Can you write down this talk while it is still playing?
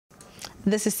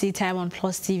This is Tea Time on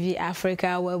Plus TV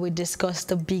Africa, where we discuss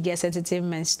the biggest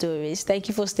entertainment stories. Thank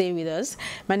you for staying with us.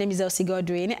 My name is Elsie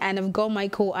Godwin, and I've got my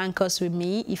co-anchors with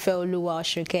me, Ifeoluwa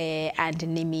Osunkeye and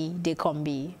Nimi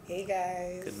dekanmbi. Hey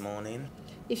guys. Good morning.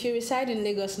 If you reside in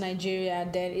Lagos, Nigeria,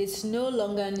 then it's no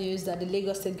longer news that the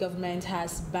Lagos state government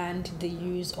has banned the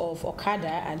use of Okada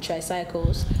and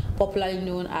tricycles, popularly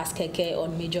known as keke,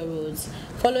 on major roads.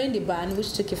 Following the ban,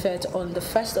 which took effect on the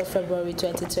 1st of February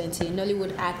 2020,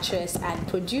 Nollywood actress and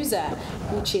producer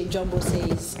Uche Jumbo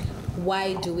says,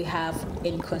 "Why do we have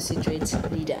inconsiderate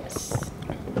leaders?"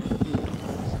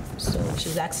 So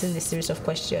she's asking a series of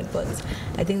questions, but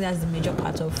I think that's the major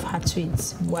part of her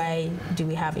tweets. Why do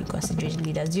we have inconsiderate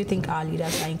leaders? Do you think our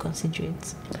leaders are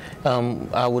inconsiderate?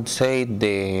 I would say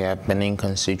they have been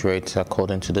inconsiderate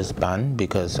according to this ban,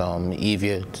 because if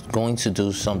you're going to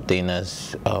do something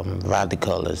as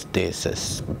radical as this,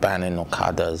 as banning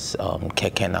Okadas,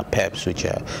 keke and peps, which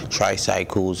are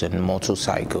tricycles and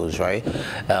motorcycles, right?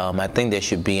 I think there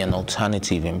should be an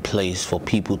alternative in place for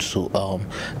people to.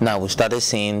 Now we started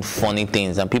seeing funny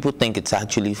things, and people think it's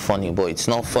actually funny, but it's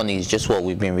not funny. It's just what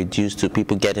we've been reduced to.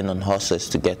 People getting on horses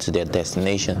to get to their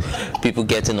destination, people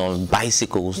getting on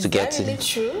bicycles to get to. Is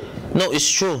that really true? No, it's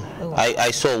true. Oh.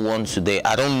 I saw one today.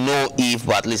 I don't know if,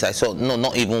 but at least I saw, no,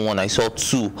 not even one, I saw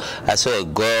two. I saw a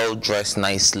girl dressed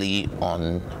nicely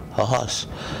on her horse.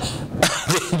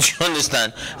 Do you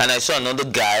understand? And I saw another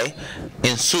guy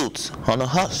in suit on a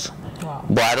horse. Wow.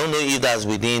 But I don't know if that's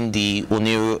within the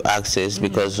Oniru access,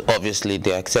 because obviously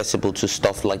they're accessible to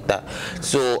stuff like that.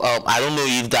 So I don't know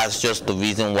if that's just the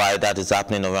reason why that is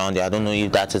happening around here. I don't know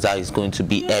if that is how it's going to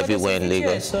be everywhere in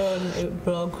Lagos. I saw a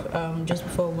blog just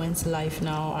before we went live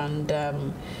now, and it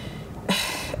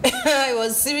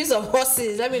was a series of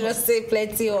horses. Let me just say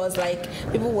plenty. It was like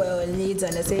people were on leads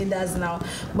and they're saying that's now.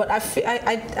 But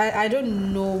I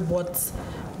don't know what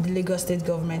the Lagos state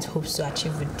government hopes to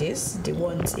achieve with this. They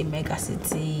want a mega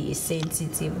city, a saint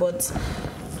city, but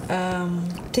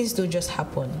things don't just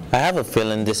happen. I have a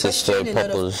feeling this is for a lot of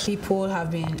purpose. people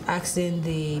have been asking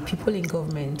the people in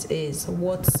government is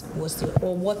what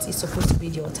is supposed to be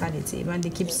the alternative, and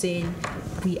they keep saying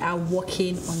we are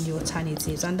working on the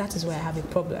alternatives, and that is why I have a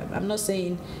problem. I'm not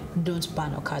saying don't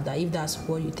ban Okada. If that's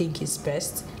what you think is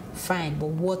best, fine, but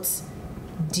what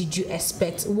did you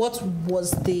expect? What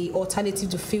was the alternative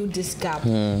to fill this gap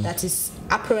that is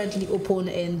apparently open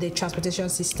in the transportation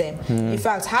system? In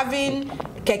fact, having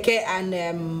keke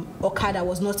and Okada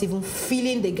was not even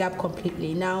filling the gap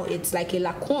completely. Now it's like a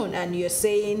lacume, and you're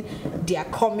saying they are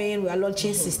coming. We are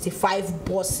launching 65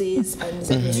 buses.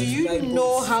 Do you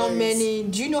know how many?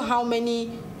 Do you know how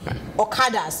many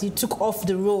Okadas you took off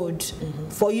the road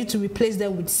for you to replace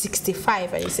them with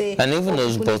 65? And you say, and even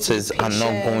those buses are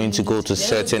not going to go to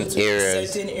certain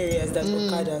areas. Certain areas that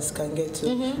Okadas can get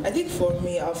to. I think for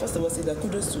me, I'll first of all say that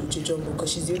kudos to Uche Jumbo,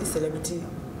 because she's the only celebrity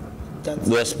that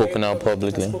we have spoken out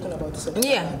publicly.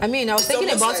 Yeah, I mean, I was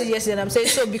thinking about it yesterday, and I'm saying,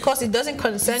 so because it doesn't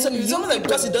concern you, it's almost like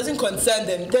because it doesn't concern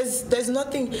them, there's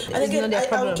nothing. And again, I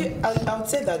would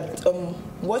say that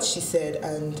what she said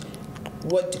and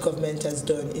what the government has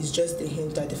done is just a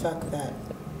hint at the fact that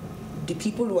the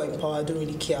people who are in power don't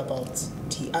really care about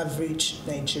the average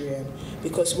Nigerian,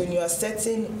 because when you are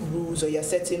setting rules or you're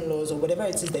setting laws or whatever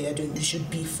it is that you're doing, it should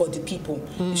be for the people.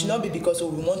 It should not be because we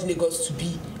want Lagos to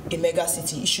be a mega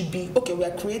city. It should be, okay, we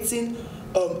are creating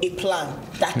a plan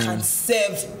that can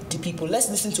serve the people.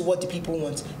 Let's listen to what the people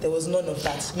want. There was none of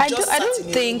that. I don't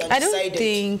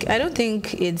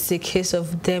think it's a case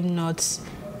of them not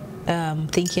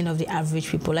thinking of the average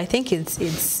people. I think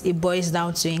it boils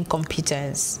down to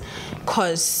incompetence,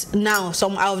 because now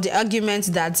some of the arguments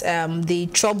that the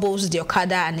troubles the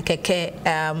Okada and the keke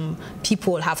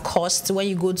people have caused, when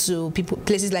you go to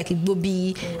places like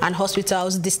Igbobi and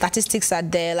hospitals, the statistics are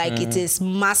there, like it is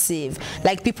massive.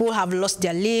 Like people have lost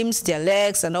their limbs, their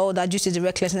legs and all that due to the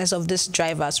recklessness of these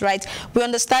drivers, right? We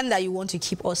understand that you want to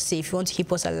keep us safe, you want to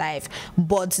keep us alive,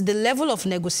 but the level of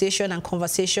negotiation and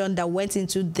conversation that went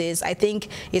into this, I think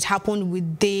it happened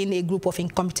within a group of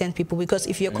incompetent people. Because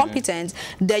if you're competent,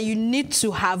 then you need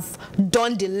to have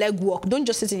done the legwork. Don't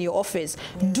just sit in your office.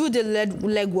 Do the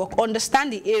legwork.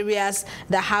 Understand the areas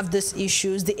that have these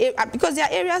issues. Because there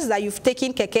are areas that you've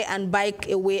taken keke and bike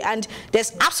away, and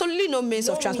there's absolutely no means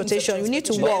of transportation. You need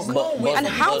to walk. And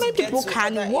how many people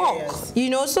can walk? You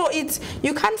know, so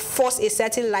you can't force a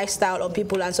certain lifestyle on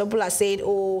people. And some people are saying,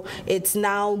 oh, it's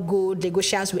now good,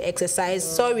 Lagosians will exercise.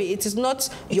 Sorry, it is not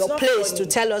your your place to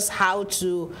tell us how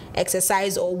to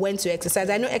exercise or when to exercise.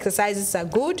 I know exercises are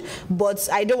good, but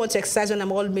I don't want to exercise when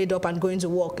I'm all made up and going to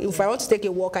work. If I want to take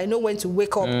a walk, I know when to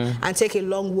wake up and take a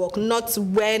long walk, not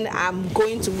when I'm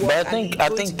going to work. But I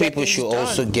think people should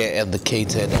also get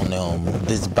educated on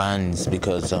these bans,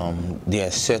 because there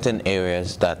are certain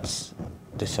areas that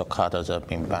the Okadas have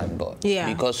been banned, but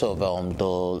because of the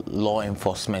law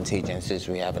enforcement agencies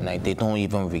we have, and they don't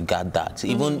even regard that.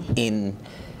 Even in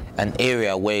an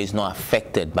area where it's not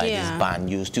affected by this ban,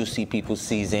 you still see people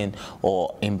seizing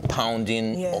or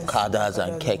impounding Okadas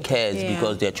and kekes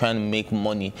because they're trying to make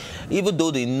money, even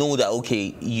though they know that,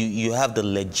 okay, you have the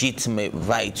legitimate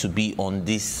right to be on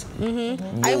this road.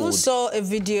 I even saw a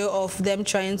video of them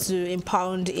trying to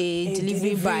impound a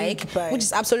delivery bike, which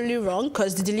is absolutely wrong,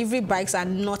 because the delivery bikes are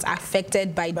not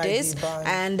affected by this.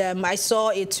 And I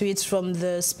saw a tweet from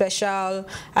the special,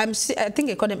 I think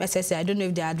they call them SSA, I don't know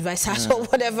if they're advisors or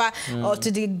whatever, or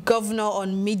to the governor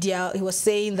on media. He was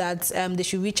saying that they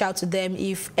should reach out to them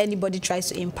if anybody tries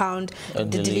to impound the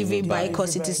delivery bike,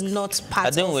 because it is not part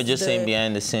of I think we're just saying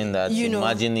behind the scene that,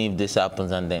 imagine if this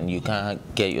happens and then you can't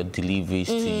get your deliveries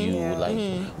to you.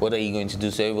 Like, what are you going to do?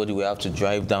 So everybody will have to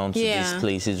drive down to these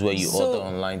places where you order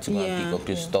online to go and pick up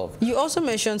your stuff. You also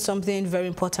mentioned something very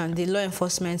important, the law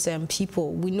enforcement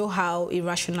people. We know how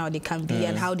irrational they can be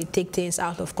and how they take things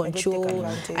out of control.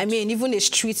 I mean, even a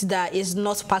street that is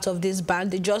not part of this ban,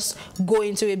 they just go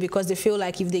into it because they feel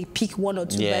like if they pick one or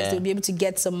two bikes, they'll be able to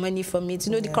get some money from it.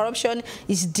 You know, the corruption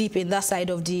is deep in that side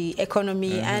of the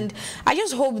economy, and I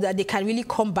just hope that they can really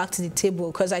come back to the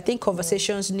table, because I think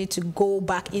conversations need to go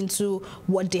back into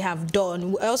what they have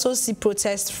done. We also see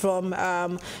protests from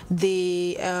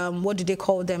the what do they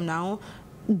call them now?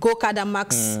 Go-Kada,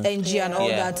 Max, NG, and all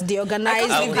that. They organize.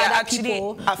 They're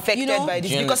actually affected by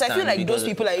this, because I feel like those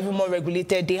people are even more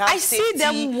regulated. They have see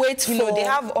them wait for they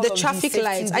have all the traffic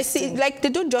lights. I see, like, they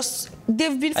don't just.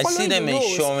 They've been following the rules. I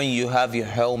see them ensuring you have your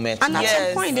helmet. And at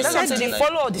some point, they said they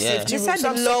follow all the safety rules. They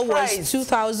said the law was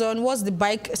 2,000. What's the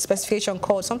bike specification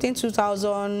called? Something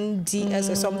 2,000 DS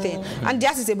or something. And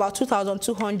theirs is about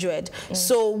 2,200.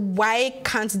 So why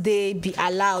can't they be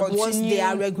allowed once they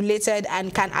are regulated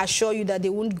and can assure you that they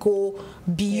won't go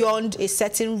beyond a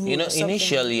certain rule? You know,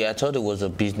 initially I thought it was a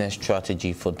business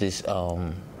strategy for this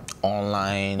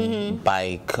online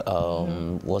bike,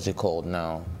 what's it called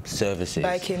now? Services.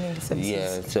 Biking services.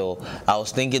 Yeah, so I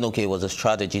was thinking, okay, it was a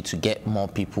strategy to get more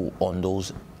people on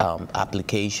those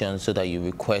applications so that you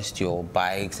request your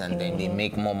bikes and then they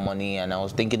make more money. And I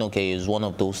was thinking, okay, it's one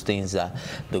of those things that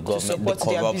the government, the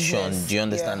corruption, do you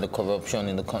understand the corruption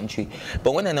in the country?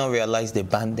 But when I now realized they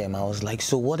banned them, I was like,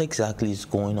 so what exactly is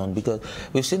going on? Because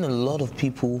we've seen a lot of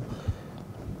people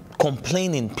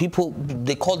complaining. People,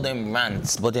 they call them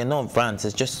rants, but they're not rants.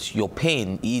 It's just your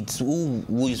pain. It's who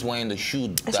is wearing the shoe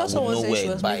that would know where she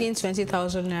was making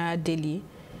 20,000 naira daily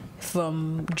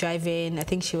from driving. I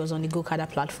think she was on the Go-Kada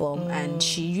platform, and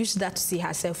she used that to see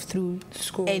herself through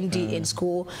school. ND in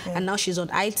school, and now she's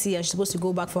on IT and she's supposed to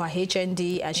go back for her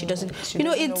HND, and she doesn't. You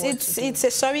know, it's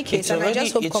a sorry case, and I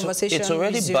just hope conversation. It's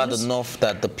already resumes. bad enough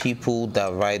that the people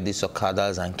that ride these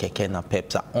Okadas and Keke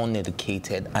Napeps are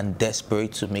uneducated and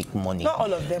desperate to make money. Not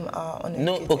all of them are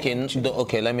uneducated. No,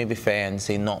 okay, let me be fair and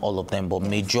say not all of them, but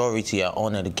majority are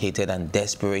uneducated and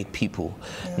desperate people.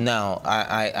 Now,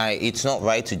 it's not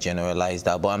right to generalize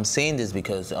that, but I'm saying this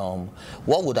because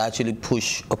what would actually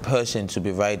push a person to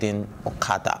be riding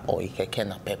Okada or Keke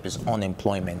Napep is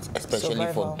unemployment, especially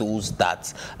for those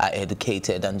that are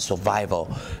educated, and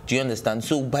survival. Do you understand?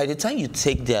 So by the time you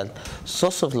take their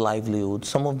source of livelihood,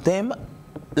 some of them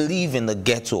live in the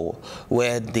ghetto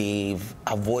where they've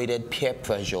avoided peer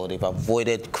pressure, they've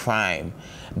avoided crime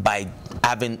by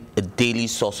having a daily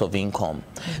source of income.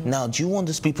 Now, do you want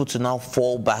these people to now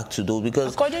fall back to those?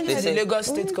 Because according to the Lagos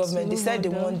state government, they said they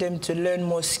want them to learn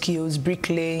more skills,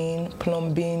 bricklaying,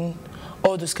 plumbing,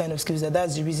 all those kind of skills.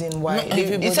 That's the reason why.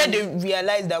 They said they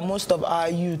realized that most of our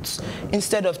youths,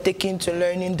 instead of taking to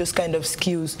learning those kind of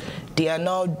skills, they are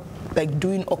now like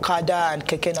doing Okada and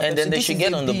Keke Napep. And then they should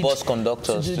get on the bus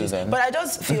conductors too then. But I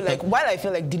just feel like, while I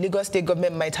feel like the Lagos state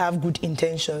government might have good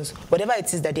intentions, whatever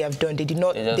it is that they have done, they did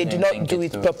not do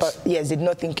it proper. Yes, they did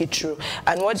not think it through.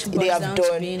 And what they have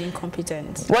done, being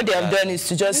incompetent. What they have done is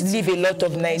to just leave a lot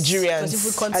of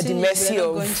Nigerians at the mercy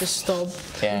of. Going to stop.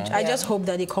 I just hope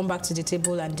that they come back to the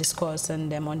table and discuss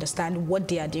and understand what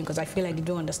they are doing, because I feel like they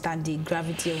don't understand the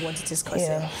gravity of what it is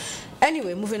causing.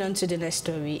 Anyway, moving on to the next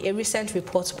story. A recent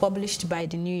report published by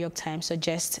the New York Times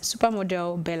suggests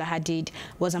supermodel Bella Hadid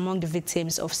was among the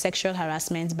victims of sexual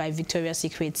harassment by Victoria's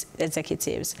Secret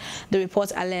executives. The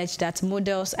report alleged that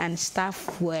models and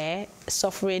staff were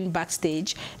suffering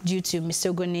backstage due to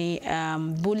misogyny,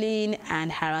 bullying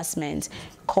and harassment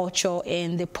culture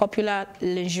in the popular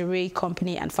lingerie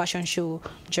company and fashion show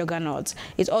Juggernaut.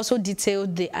 It also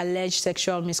detailed the alleged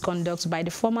sexual misconduct by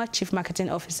the former chief marketing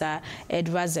officer, Ed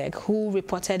Razek, who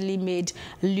reportedly made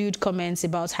lewd comments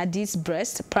about Hadid's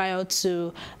breast prior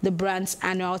to the brand's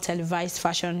annual televised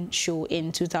fashion show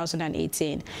in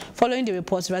 2018. Following the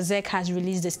reports, Razek has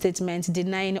released a statement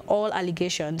denying all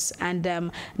allegations,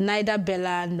 and neither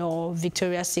Bella nor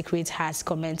Victoria's Secret has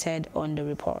commented on the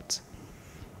report.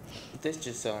 This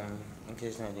just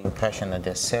gives me the impression that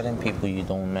there's certain people you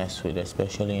don't mess with,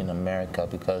 especially in America,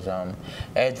 because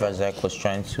Ed Razek was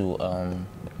trying to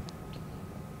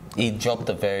he dropped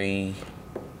a very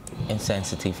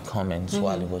insensitive comments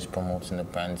while he was promoting the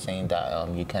brand, saying that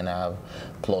you can have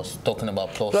talking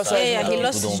about plus size. Yeah, he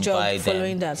lost his job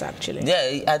following that, actually.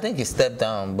 Yeah, I think he stepped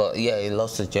down, but yeah, he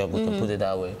lost his job, we can put it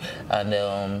that way.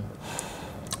 And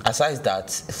aside that,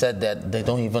 said that they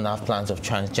don't even have plans of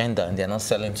transgender and they're not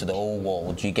selling to the whole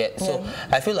world. You get so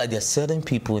I feel like there's certain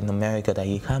people in America that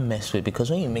you can't mess with,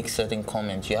 because when you make certain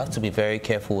comments, you have to be very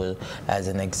careful as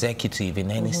an executive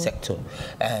in any sector.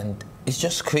 And it's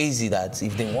just crazy that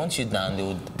if they want you down, they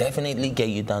will definitely get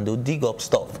you down. They'll dig up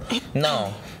stuff.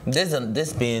 Now,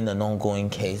 this being an ongoing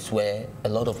case where a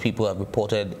lot of people have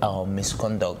reported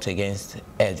misconduct against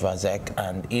Ed Razek,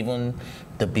 and even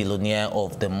the billionaire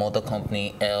of the mother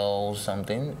company, L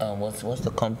something. What's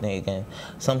the company again?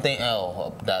 Something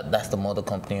L. That's the mother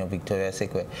company of Victoria's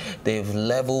Secret. They've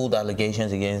leveled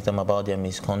allegations against them about their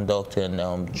misconduct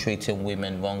and treating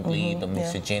women wrongly, the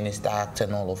misogynist act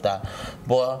and all of that.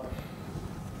 But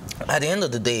at the end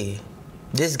of the day,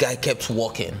 this guy kept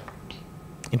walking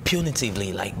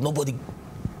impunitively, like nobody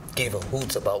gave a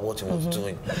hoot about what he was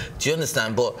doing. Do you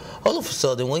understand? But all of a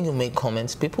sudden, when you make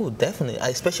comments, people will definitely,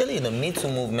 especially in the Me Too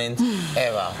movement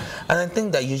era, and I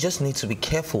think that you just need to be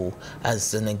careful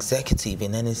as an executive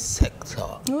in any sector.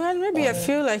 Well, maybe I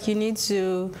feel like you need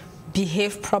to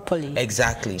behave properly.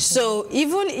 Exactly. So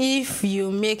even if you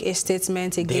make a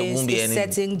statement against a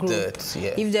certain group,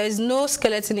 if there is no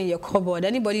skeleton in your cupboard,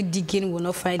 anybody digging will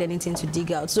not find anything to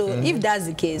dig out. So if that's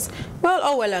the case, well,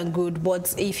 all well and good.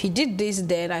 But if he did this,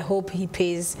 then I hope he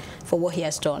pays for what he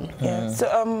has done. Yeah.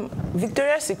 So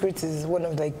Victoria's Secret is one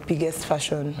of the biggest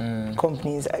fashion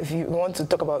companies. If you want to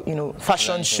talk about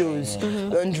fashion shows,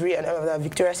 laundry and all of that,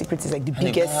 Victoria's Secret is like the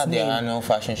biggest. They've not had their annual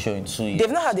fashion show in 2 years.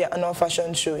 They've not had their annual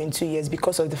fashion show in 2 years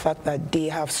because of the fact that they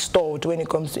have stalled when it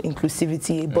comes to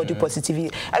inclusivity, body positivity.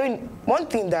 I mean, one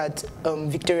thing that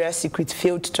Victoria's Secret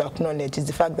failed to acknowledge is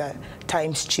the fact that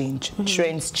times change,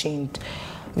 trends changed.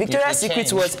 Victoria's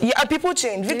Secret was, people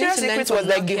change. Victoria's Secret was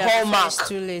like the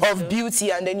hallmark of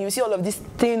beauty, and then you see all of these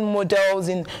thin models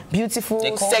in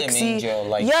beautiful, sexy.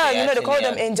 They call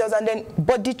them angels, and then,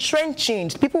 but the trend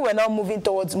changed. People were now moving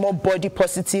towards more body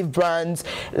positive brands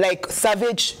like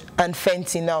Savage and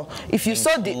Fenty now. If you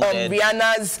saw the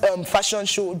Rihanna's fashion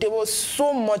show, there was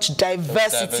so much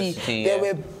diversity. There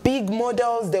were big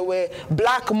models, there were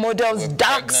black models,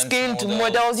 dark-skinned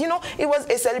models. It was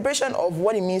a celebration of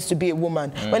what it means to be a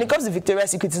woman. When it comes to Victoria's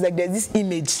Secret, it's like there's this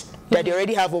image that they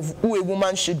already have of who a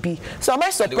woman should be. So am I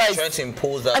surprised? And they were trying to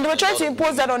impose that. And they were trying to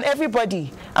impose that on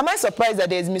everybody. Am I surprised that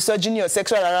there's misogyny or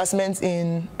sexual harassment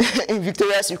in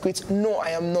Victoria's Secret? No, I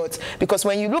am not. Because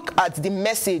when you look at the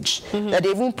message that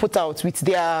they even put out with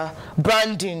their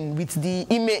branding, with the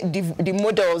image, the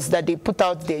models that they put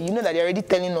out there, you know that they're already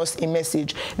telling us a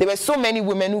message. There were so many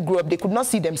women who grew up, they could not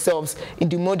see themselves in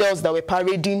the models that were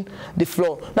parading the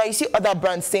floor. Now you see other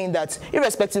brands saying that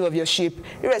irrespective of your shape,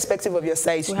 irrespective of your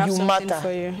size, you matter.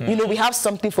 For you. We have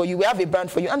something for you. We have a brand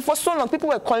for you. And for so long, people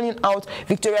were calling out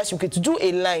Victoria's Secret to do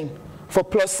a line for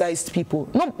plus-sized people.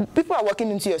 No, people are walking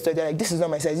into your store, they're like, this is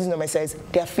not my size, this is not my size.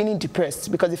 They are feeling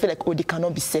depressed because they feel like, oh, they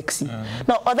cannot be sexy.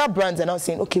 Now, other brands are now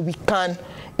saying, okay, we can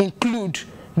include,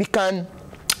 we can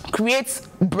create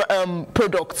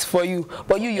products for you,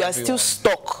 but you are still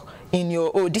stuck in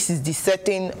your, this is the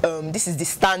setting, this is the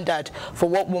standard for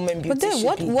what woman beauty should be.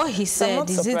 But then what he said,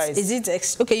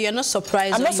 okay, you're not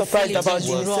surprised. I'm not surprised about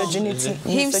the misogyny.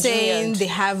 Him saying they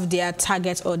have their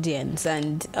target audience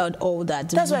and all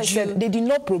that. That's why I said they did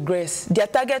not progress. Their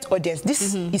target audience,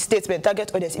 this is statement,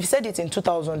 target audience. If you said it in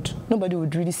 2000, nobody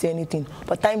would really say anything.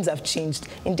 But times have changed.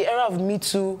 In the era of Me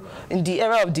Too,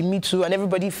 and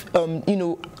everybody,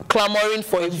 clamoring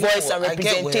for a voice and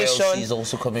representation,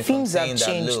 also coming things have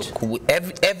changed.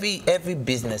 every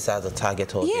business has a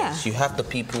target audience. You have the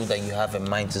people that you have in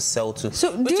mind to sell to.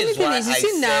 So the only thing is, you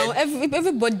see now,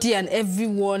 everybody and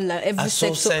everyone, like every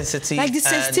sector, so sensitive. Like the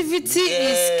sensitivity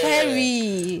is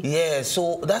scary. Yeah,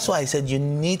 so that's why I said you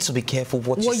need to be careful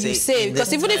what you say.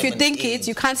 Because even if you think it,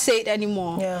 you can't say it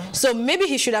anymore. Yeah. So maybe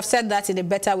he should have said that in a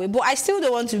better way. But I still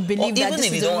don't want to believe that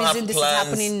this is the reason this is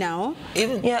happening now.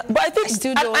 But I think I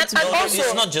still don't want to believe. Also,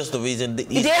 it's not just the reason.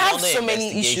 They have so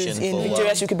many issues in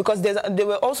Victoria's UK because they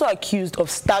were also accused of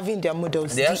starving their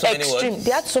models. They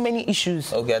had so many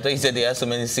issues. Okay, I thought you said they had so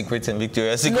many secrets in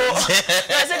Victoria's Secret. No, I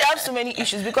said they have so many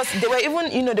issues because they were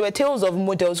even, there were tales of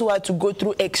models who had to go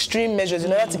through extreme measures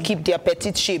in order to keep their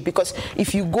petite shape, because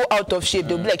if you go out of shape,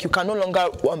 they'll be like, you can no longer,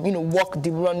 walk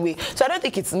the runway. So I don't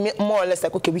think it's more or less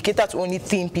like, okay, we cater to only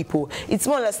thin people. It's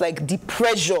more or less like the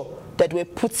pressure that we're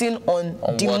putting on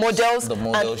the models, and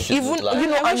even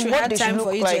and what they should look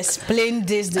like. To explain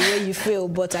this the way you feel,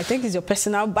 but I think it's your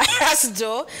personal bias,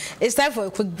 though. It's time for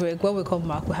a quick break. When we come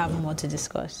back, we'll have more to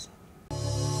discuss.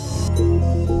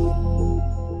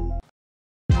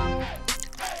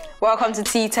 Welcome to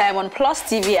Tea Time on Plus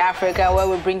TV Africa, where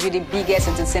we bring you the biggest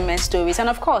entertainment stories and,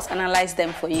 of course, analyze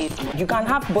them for you. You can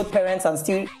have both parents and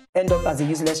still end up as a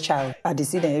useless child. I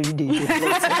see them every day.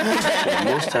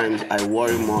 Most times I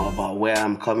worry more about where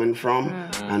I'm coming from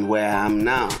and where I am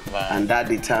now. And that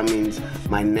determines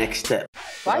my next step.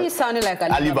 Why are you sounding like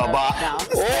Alibaba now?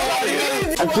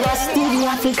 Plus TV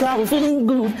Africa, we're feeling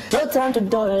good. No time to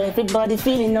dull, everybody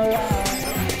feeling alright.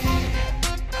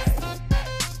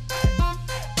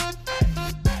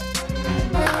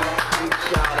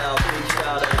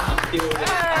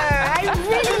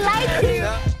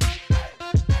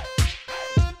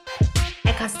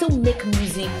 I still make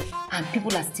music and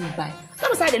people are still buying.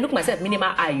 Sometimes I look myself minimal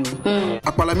IU.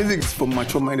 Akpala music is for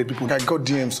mature-minded people. I got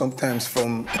DMs sometimes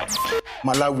from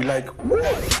Malawi, like,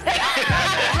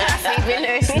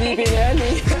 sleeping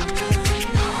early.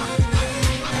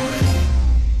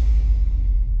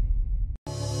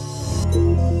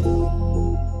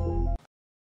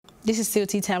 This is still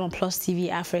Tea Time on Plus TV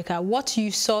Africa. What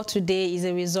you saw today is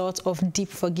a result of deep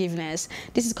forgiveness.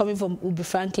 This is coming from Ubi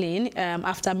Franklin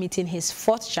after meeting his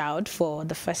 4th child for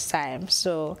the first time.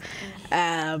 So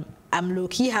I'm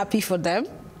low-key happy for them.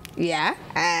 Yeah,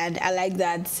 and I like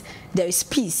that there is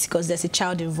peace because there's a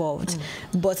child involved.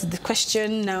 But the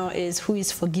question now is, who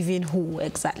is forgiving who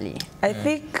exactly? I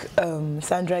think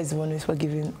Sandra is the one who is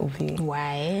forgiving Ubi.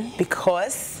 Why?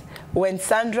 Because when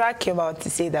Sandra came out to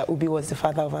say that Ubi was the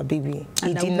father of her baby,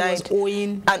 and he denied,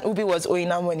 Ubi was owing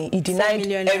her money. He denied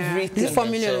everything. Is it 4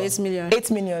 million or 8 million?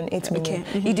 8 million. 8 million.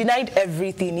 Okay. He denied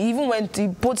everything. He even went, he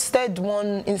posted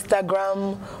one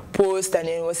Instagram post and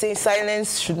he was saying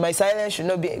my silence should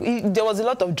not be. There was a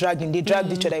lot of dragging. They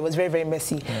dragged each other. It was very, very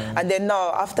messy. And then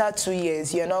now, after 2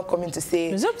 years, you're now coming to say.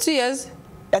 It's up 2 years.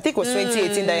 I think it was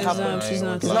 2018 that it happened. It's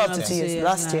not up to 2 years.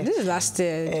 Last year. This is last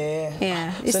year.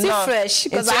 Yeah. It's so still now, fresh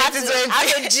because I have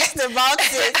to gist about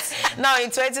it. Now in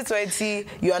 2020,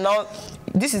 you are now.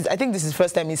 I think this is the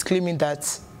first time he's claiming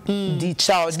that the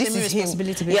child. This is him.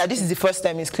 Yeah, this is the first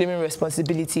time he's claiming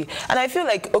responsibility. And I feel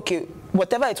like, okay,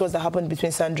 whatever it was that happened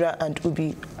between Sandra and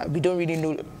Ubi, we don't really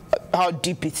know how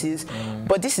deep it is.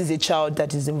 But this is a child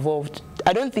that is involved.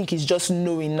 I don't think he's just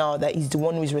knowing now that he's the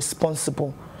one who is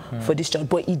responsible for this child,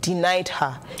 but he denied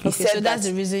her. He said so that's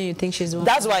the reason you think she's the one.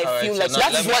 That's why I feel like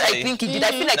that's what I think he did.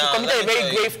 I feel like he committed a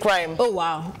very grave crime. Oh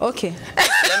wow. Okay.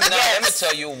 Let me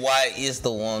tell you why he's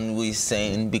the one who is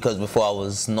saying, because before I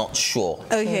was not sure.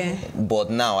 Okay. But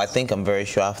now I think I'm very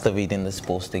sure after reading this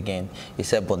post again. He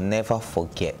said, but never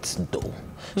forget though.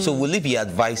 So will he be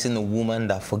advising a woman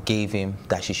that forgave him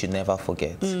that she should never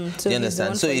forget? So you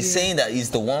understand? So he's saying that he's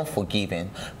the one forgiving,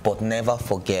 but never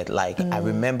forget. Like, I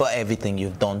remember everything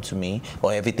you've done to me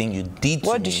or everything you did to me.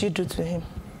 What did she do to him?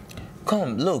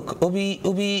 Come, look, Ubi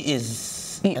is...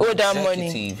 He owed her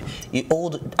money. He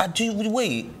owed...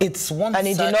 wait, it's one and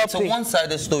he did not pay. A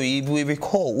one-sided story. If we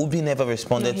recall, Ubi never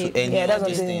responded to any of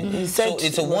these things. So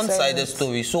it's a one-sided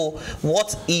story. So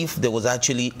what if there was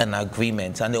actually an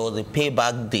agreement and there was a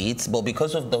payback date, but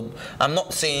because of the... I'm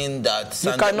not saying that...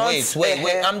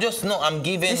 Wait. I'm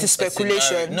giving... This is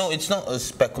speculation. No, it's not a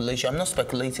speculation. I'm not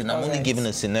speculating. I'm only giving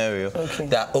a scenario.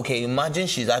 That, okay, imagine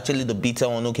she's actually the bitter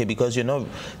one, okay, because you're not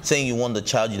saying you want the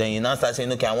child, then you now start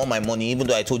saying, okay, I want my money, even though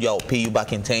though I told you I'll pay you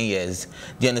back in 10 years. Do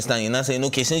you understand? You're not saying,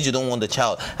 okay, since you don't want the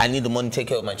child, I need the money to take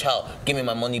care of my child. Give me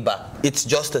my money back. It's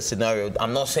just a scenario.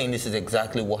 I'm not saying this is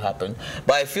exactly what happened,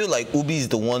 but I feel like Ubi is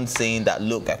the one saying that,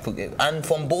 look, I forgive. And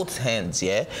from both hands,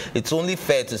 yeah, it's only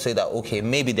fair to say that, okay,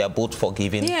 maybe they're both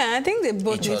forgiving. Yeah, I think they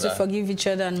both need to forgive each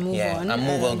other and move on. And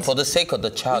move on for the sake of the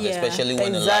child, especially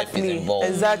when the life is involved.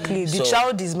 Exactly. The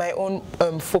child is my own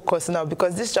focus now,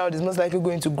 because this child is most likely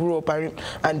going to grow up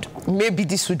and maybe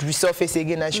this would resurface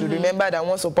again. I should remember that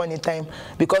once upon a time,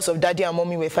 because of daddy and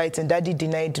mommy were fighting, daddy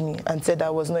denied me and said I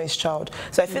was not his child.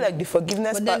 So I feel like the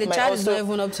forgiveness but then part the child is not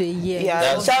even up to a year.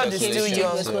 Yeah, the child is still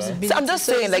young. So I'm just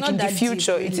saying, like in the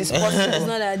future, it is possible. It's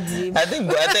not that deep. I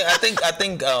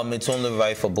think it's only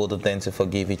right for both of them to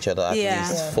forgive each other, at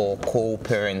least for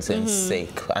co-parenting's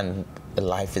sake, and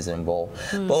life is involved.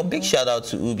 But a big shout out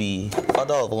to Ubi,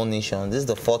 father of all nations. This is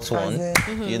the 4th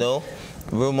one, you know.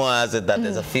 Rumor has it that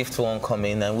there's a 5th one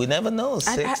coming, and we never know.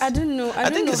 6. I don't know. I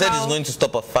think he said he's going to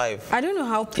stop at 5. I don't know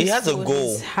how peaceful he has a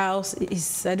goal. His house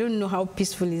is. I don't know how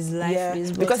peaceful his life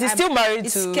is. Because he's still married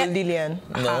to Lillian.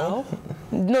 No.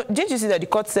 No, didn't you see that the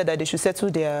court said that they should settle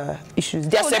their issues?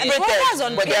 They are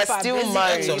separated, but they are still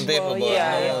married. On paper,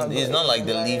 but it's not like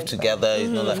they live together. It's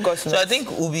not like, of course not. So I think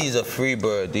Ubi is a free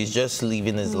bird. He's just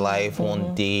living his life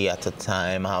one day at a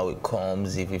time, how it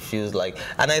comes, if he feels like.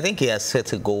 And I think he has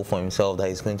set a goal for himself that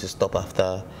he's going to stop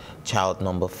after child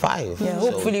number 5. Yeah,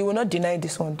 hopefully he will not deny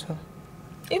this one too.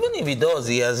 Even if he does,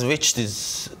 he has reached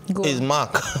his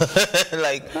mark.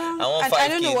 Like, I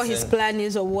don't know what his plan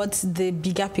is or what the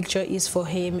bigger picture is for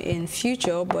him in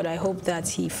future, but I hope that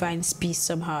he finds peace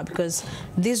somehow, because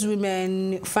these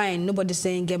women, fine, nobody's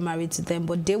saying get married to them,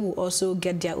 but they will also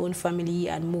get their own family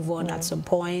and move on at some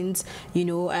point, you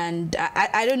know. And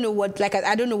I don't know what, like,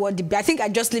 I don't know what I think I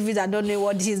just leave it. I don't know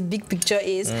what his big picture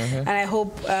is, and I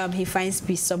hope he finds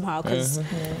peace somehow, because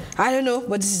I don't know,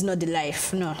 but this is not the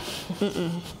life. No.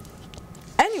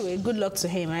 Anyway, good luck to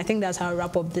him. And I think that's how I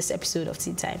wrap up this episode of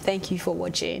Tea Time. Thank you for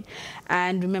watching.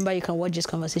 And remember, you can watch this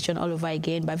conversation all over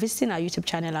again by visiting our YouTube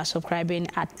channel and subscribing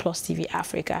at Plus TV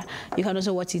Africa. You can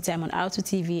also watch Tea Time on Alto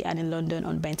TV and in London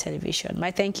on Ben Television. My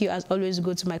thank you, as always,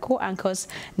 go to my co-anchors,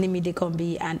 Nimi,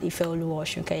 Dekanmbi, and Ifeoluwa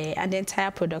Osunkeye, and the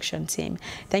entire production team.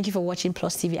 Thank you for watching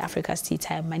Plus TV Africa's Tea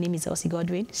Time. My name is Elsie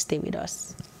Godwin. Stay with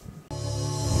us.